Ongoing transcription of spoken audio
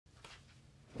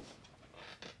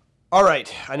All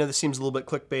right, I know this seems a little bit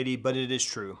clickbaity, but it is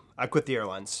true. I quit the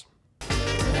airlines.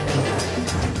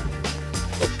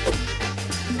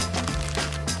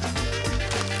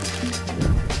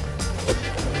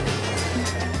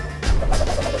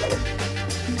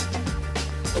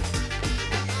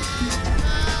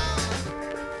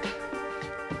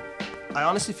 I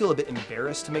honestly feel a bit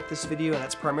embarrassed to make this video, and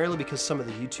that's primarily because some of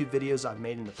the YouTube videos I've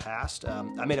made in the past.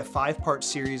 I made a 5-part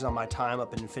series on my time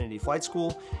up in Infinity Flight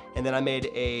School, and then I made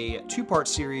a 2-part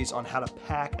series on how to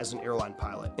pack as an airline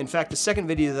pilot. In fact, the second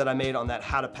video that I made on that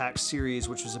how to pack series,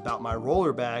 which was about my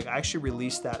roller bag, I actually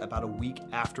released that about a week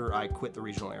after I quit the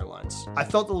regional airlines. I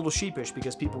felt a little sheepish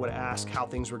because people would ask how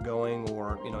things were going,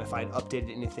 or if I had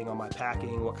updated anything on my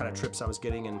packing, what kind of trips I was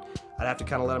getting, and I'd have to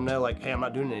kind of let them know, like, hey, I'm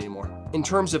not doing it anymore. In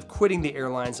terms of quitting the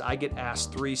airlines, I get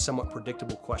asked 3 somewhat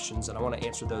predictable questions, and I want to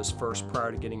answer those first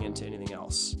prior to getting into anything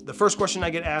else. The first question I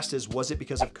get asked is, was it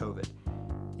because of COVID?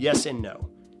 Yes and no.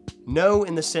 No,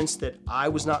 in the sense that I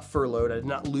was not furloughed, I did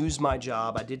not lose my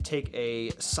job. I did take a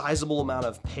sizable amount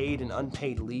of paid and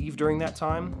unpaid leave during that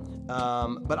time,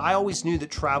 but I always knew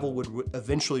that travel would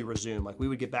eventually resume, like we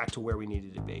would get back to where we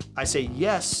needed to be. I say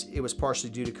yes, it was partially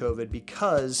due to COVID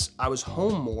because I was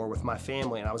home more with my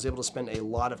family and I was able to spend a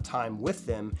lot of time with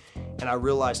them, and I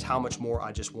realized how much more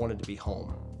I just wanted to be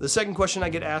home. The second question I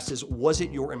get asked is, was it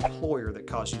your employer that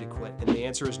caused you to quit? And the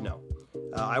answer is no.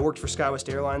 I worked for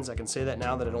SkyWest Airlines. I can say that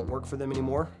now that I don't work for them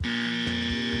anymore.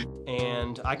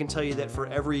 And I can tell you that for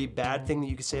every bad thing that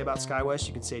you can say about SkyWest,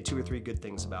 you can say 2 or 3 good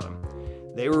things about them.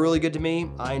 They were really good to me.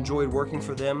 I enjoyed working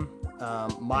for them.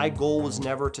 My goal was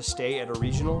never to stay at a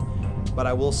regional, but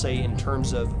I will say in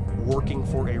terms of working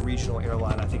for a regional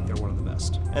airline, I think they're one of the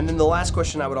best. And then the last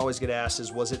question I would always get asked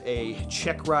is, was it a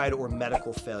check ride or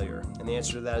medical failure? And the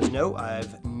answer to that is no.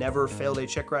 I've never failed a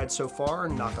check ride so far,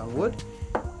 knock on wood,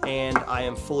 and I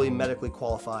am fully medically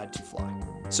qualified to fly.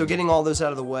 So getting all those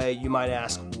out of the way, you might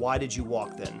ask, why did you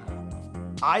walk then?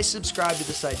 I subscribe to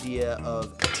this idea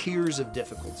of tiers of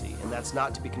difficulty, and that's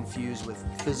not to be confused with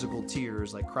physical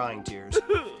tears, like crying tears.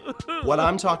 What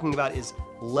I'm talking about is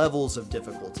levels of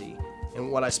difficulty. And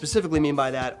what I specifically mean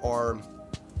by that are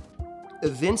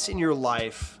events in your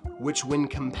life which, when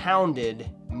compounded,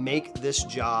 make this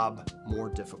job more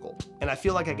difficult. And I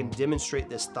feel like I can demonstrate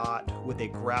this thought with a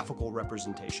graphical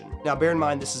representation. Now, bear in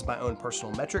mind, this is my own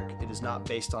personal metric. It is not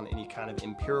based on any kind of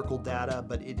empirical data,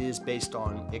 but it is based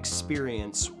on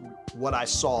experience, what I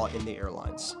saw in the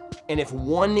airlines. And if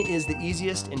 1 is the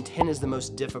easiest and 10 is the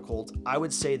most difficult, I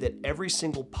would say that every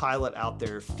single pilot out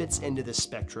there fits into this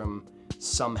spectrum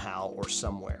somehow or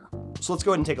somewhere. So let's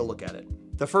go ahead and take a look at it.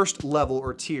 The first level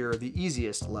or tier, the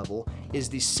easiest level, is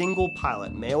the single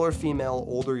pilot. Male or female,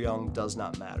 old or young, does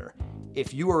not matter.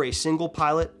 If you are a single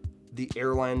pilot, the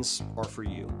airlines are for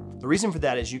you. The reason for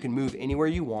that is you can move anywhere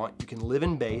you want, you can live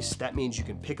in base, that means you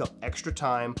can pick up extra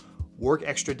time, work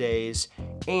extra days,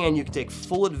 and you can take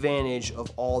full advantage of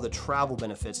all the travel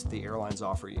benefits that the airlines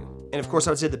offer you. And of course,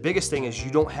 I would say the biggest thing is you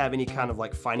don't have any kind of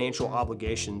like financial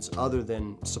obligations other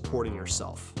than supporting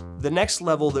yourself. The next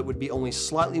level that would be only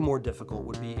slightly more difficult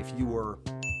would be if you were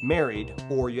married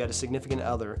or you had a significant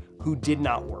other who did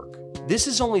not work. This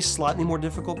is only slightly more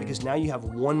difficult because now you have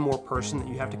 1 more person that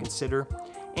you have to consider,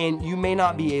 and you may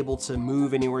not be able to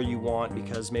move anywhere you want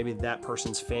because maybe that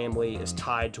person's family is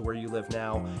tied to where you live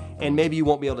now, and maybe you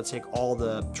won't be able to take all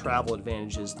the travel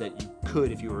advantages that you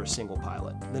could if you were a single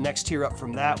pilot. The next tier up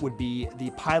from that would be the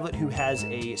pilot who has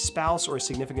a spouse or a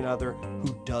significant other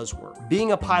who does work.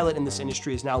 Being a pilot in this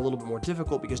industry is now a little bit more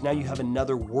difficult because now you have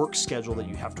another work schedule that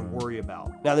you have to worry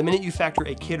about. Now, the minute you factor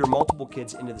a kid or multiple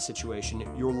kids into the situation,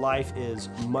 your life is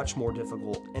much more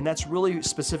difficult, and that's really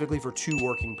specifically for 2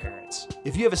 working parents.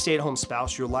 If you have a stay-at-home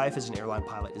spouse, your life as an airline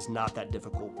pilot is not that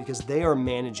difficult because they are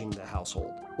managing the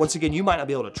household. Once again, you might not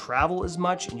be able to travel as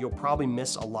much, and you'll probably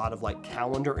miss a lot of like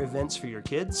calendar events for your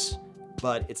kids,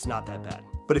 but it's not that bad.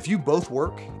 But if you both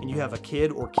work and you have a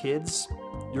kid or kids,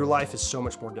 your life is so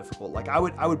much more difficult. Like I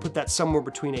would put that somewhere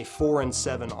between a 4 and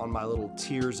 7 on my little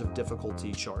tiers of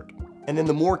difficulty chart. And then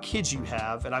the more kids you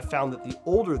have, and I found that the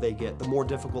older they get, the more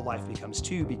difficult life becomes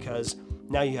too, because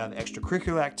now you have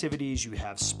extracurricular activities, you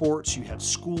have sports, you have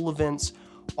school events,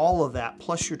 all of that,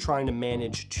 plus you're trying to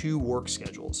manage 2 work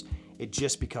schedules. It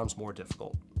just becomes more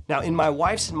difficult. Now, in my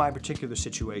wife's and my particular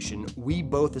situation, we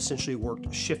both essentially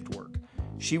worked shift work.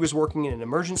 She was working in an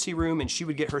emergency room, and she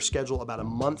would get her schedule about a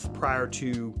month prior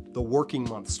to the working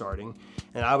month starting.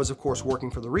 And I was, of course, working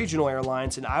for the regional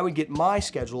airlines, and I would get my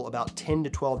schedule about 10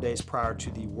 to 12 days prior to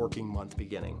the working month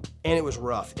beginning. And it was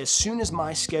rough. As soon as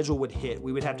my schedule would hit,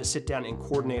 we would have to sit down and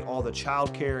coordinate all the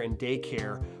childcare and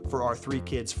daycare for our 3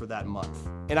 kids for that month.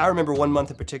 And I remember one month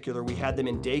in particular, we had them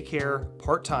in daycare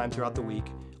part-time throughout the week.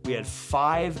 We had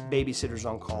 5 babysitters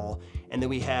on call, and then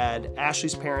we had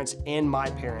Ashley's parents and my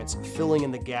parents filling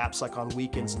in the gaps like on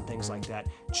weekends and things like that,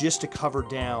 just to cover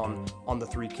down on the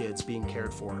 3 kids being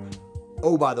cared for.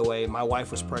 Oh, by the way, my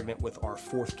wife was pregnant with our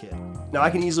 4th kid. Now,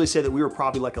 I can easily say that we were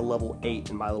probably like a level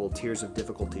 8 in my little tiers of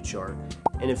difficulty chart.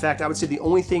 And in fact, I would say the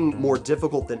only thing more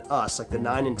difficult than us, like the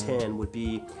 9 and 10, would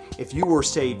be if you were,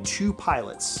 say, 2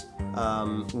 pilots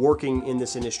working in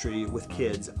this industry with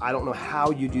kids. I don't know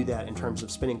how you do that in terms of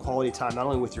spending quality time, not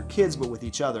only with your kids, but with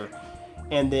each other.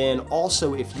 And then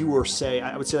also if you were, say,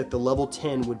 I would say like the level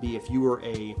 10 would be if you were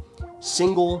a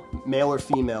single male or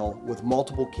female with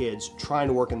multiple kids trying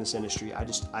to work in this industry. I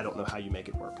don't know how you make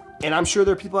it work. And I'm sure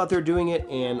there are people out there doing it,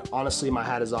 and honestly, my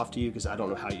hat is off to you because I don't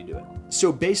know how you do it.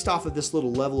 So based off of this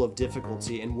little level of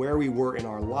difficulty and where we were in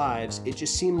our lives, it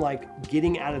just seemed like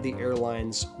getting out of the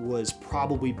airlines was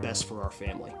probably best for our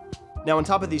family. Now, on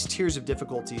top of these tiers of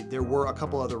difficulty, there were a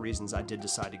couple other reasons I did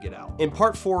decide to get out. In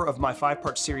part 4 of my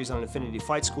 5-part series on Infinity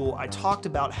Flight School, I talked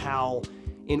about how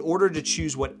in order to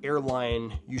choose what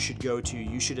airline you should go to,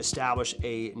 you should establish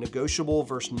a negotiable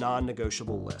versus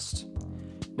non-negotiable list.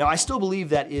 Now, I still believe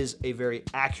that is a very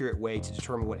accurate way to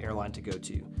determine what airline to go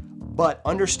to, but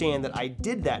understand that I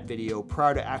did that video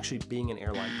prior to actually being an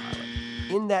airline pilot.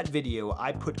 In that video,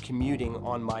 I put commuting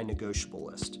on my negotiable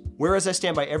list. Whereas I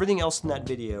stand by everything else in that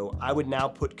video, I would now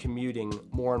put commuting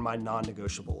more on my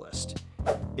non-negotiable list.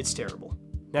 It's terrible.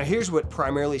 Now, here's what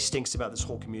primarily stinks about this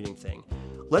whole commuting thing.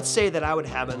 Let's say that I would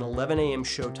have an 11 a.m.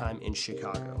 showtime in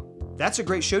Chicago. That's a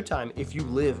great showtime if you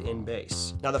live in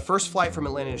base. Now, the first flight from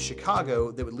Atlanta to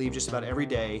Chicago that would leave just about every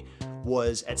day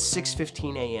was at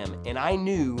 6:15 a.m. and I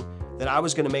knew that I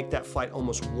was gonna make that flight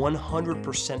almost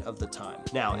 100% of the time.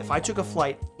 Now, if I took a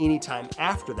flight anytime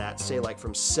after that, say like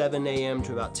from 7 a.m.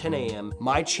 to about 10 a.m.,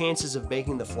 my chances of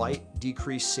making the flight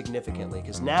decreased significantly,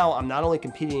 because now I'm not only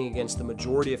competing against the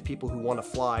majority of people who wanna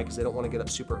fly because they don't wanna get up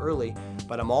super early,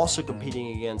 but I'm also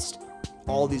competing against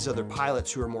all these other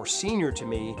pilots who are more senior to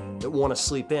me that wanna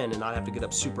sleep in and not have to get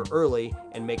up super early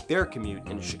and make their commute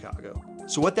into Chicago.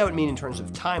 So what that would mean in terms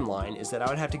of timeline is that I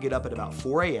would have to get up at about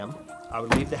 4 a.m. I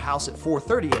would leave the house at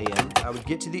 4:30 a.m. I would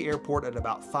get to the airport at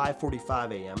about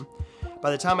 5:45 a.m.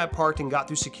 By the time I parked and got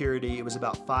through security, it was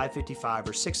about 5:55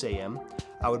 or 6 a.m.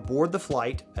 I would board the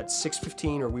flight at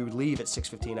 6:15, or we would leave at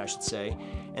 6:15, I should say,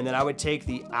 and then I would take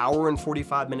the hour and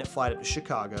 45-minute flight up to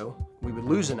Chicago. We would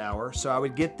lose an hour, so I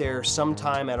would get there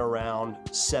sometime at around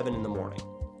 7 in the morning.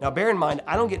 Now, bear in mind,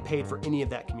 I don't get paid for any of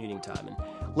that commuting time, and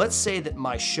let's say that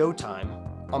my show time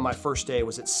on my first day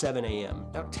was at 7 a.m.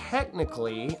 Now,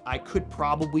 technically, I could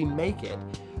probably make it,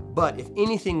 but if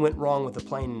anything went wrong with the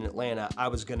plane in Atlanta, I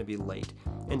was gonna be late.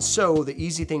 And so the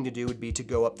easy thing to do would be to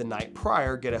go up the night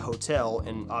prior, get a hotel,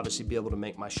 and obviously be able to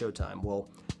make my show time. Well,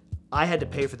 I had to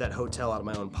pay for that hotel out of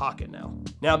my own pocket now.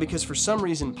 Now, because for some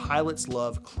reason, pilots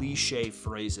love cliche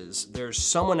phrases, there's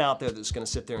someone out there that's gonna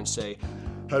sit there and say,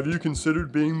 "Have you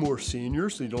considered being more senior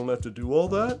so you don't have to do all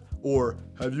that?" Or,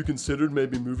 "Have you considered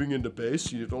maybe moving into base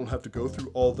so you don't have to go through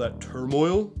all that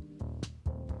turmoil?"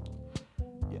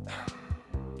 Yeah.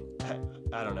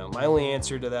 I don't know. My only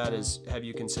answer to that is, have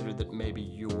you considered that maybe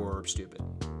you're stupid?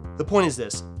 The point is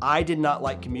this, I did not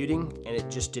like commuting, and it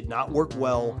just did not work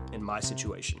well in my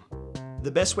situation.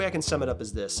 The best way I can sum it up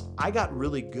is this, I got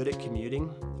really good at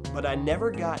commuting, but I never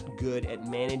got good at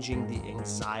managing the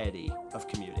anxiety of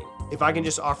commuting. If I can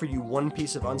just offer you one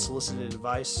piece of unsolicited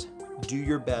advice, do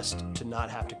your best to not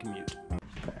have to commute.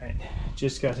 All right,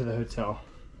 just got to the hotel.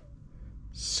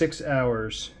 6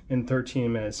 hours and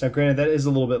 13 minutes. Now granted, that is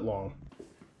a little bit long.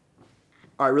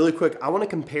 All right, really quick, I wanna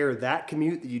compare that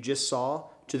commute that you just saw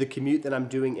to the commute that I'm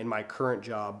doing in my current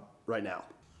job right now.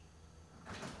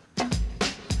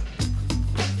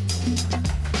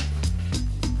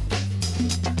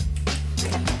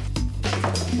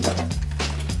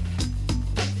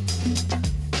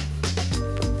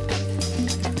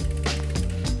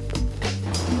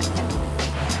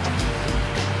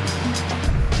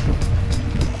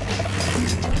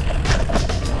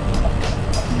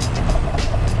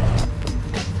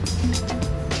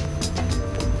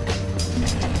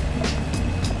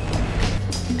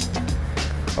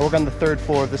 I work on the 3rd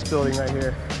floor of this building right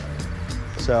here,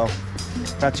 so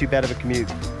not too bad of a commute.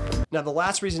 Now, the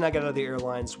last reason I got out of the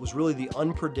airlines was really the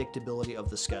unpredictability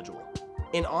of the schedule.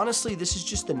 And honestly, this is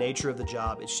just the nature of the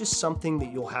job. It's just something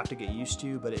that you'll have to get used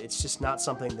to, but it's just not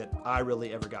something that I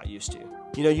really ever got used to.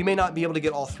 You know, you may not be able to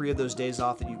get all 3 of those days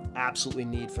off that you absolutely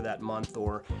need for that month,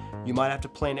 or you might have to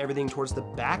plan everything towards the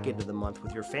back end of the month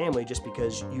with your family just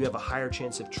because you have a higher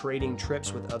chance of trading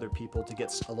trips with other people to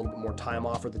get a little bit more time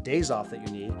off or the days off that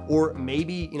you need. Or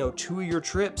maybe, you know, 2 of your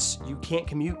trips, you can't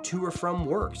commute to or from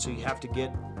work, so you have to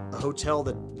get a hotel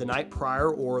the night prior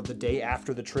or the day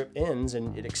after the trip ends,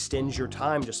 and it extends your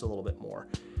time just a little bit more.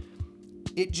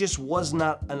 It just was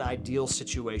not an ideal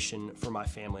situation for my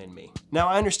family and me. Now,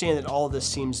 I understand that all of this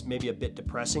seems maybe a bit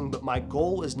depressing, but my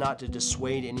goal is not to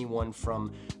dissuade anyone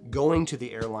from going to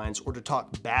the airlines or to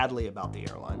talk badly about the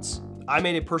airlines. I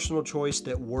made a personal choice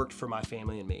that worked for my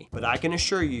family and me, but I can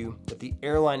assure you that the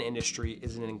airline industry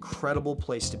is an incredible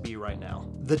place to be right now.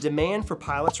 The demand for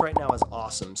pilots right now is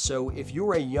awesome, so if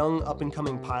you're a young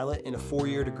up-and-coming pilot in a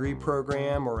 4-year degree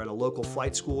program or at a local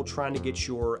flight school trying to get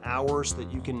your hours so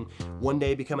that you can one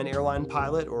day become an airline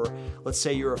pilot, or let's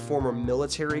say you're a former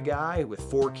military guy with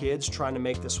 4 kids trying to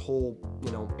make this whole,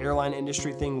 airline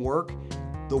industry thing work,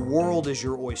 the world is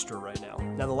your oyster right now.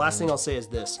 Now, the last thing I'll say is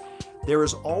this. There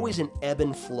is always an ebb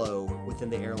and flow within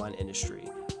the airline industry,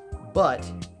 but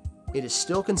it is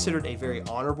still considered a very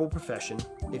honorable profession.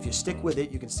 If you stick with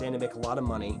it, you can stand to make a lot of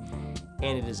money,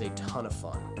 and it is a ton of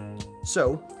fun.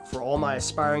 So, for all my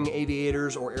aspiring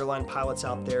aviators or airline pilots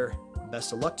out there,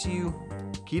 best of luck to you.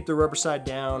 Keep the rubber side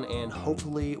down, and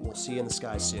hopefully we'll see you in the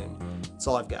sky soon. That's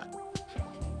all I've got.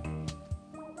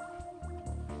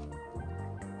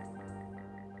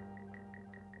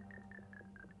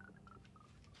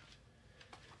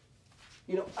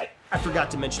 I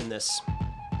forgot to mention this.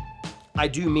 I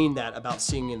do mean that about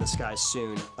seeing you in the skies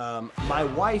soon. My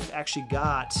wife actually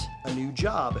got a new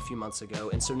job a few months ago,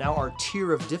 and so now our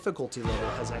tier of difficulty level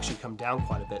has actually come down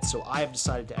quite a bit. So I have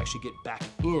decided to actually get back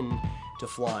into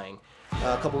flying.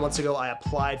 A couple months ago, I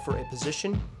applied for a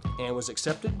position and was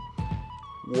accepted.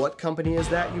 What company is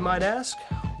that, you might ask?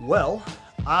 Well,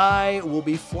 I will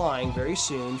be flying very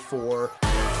soon for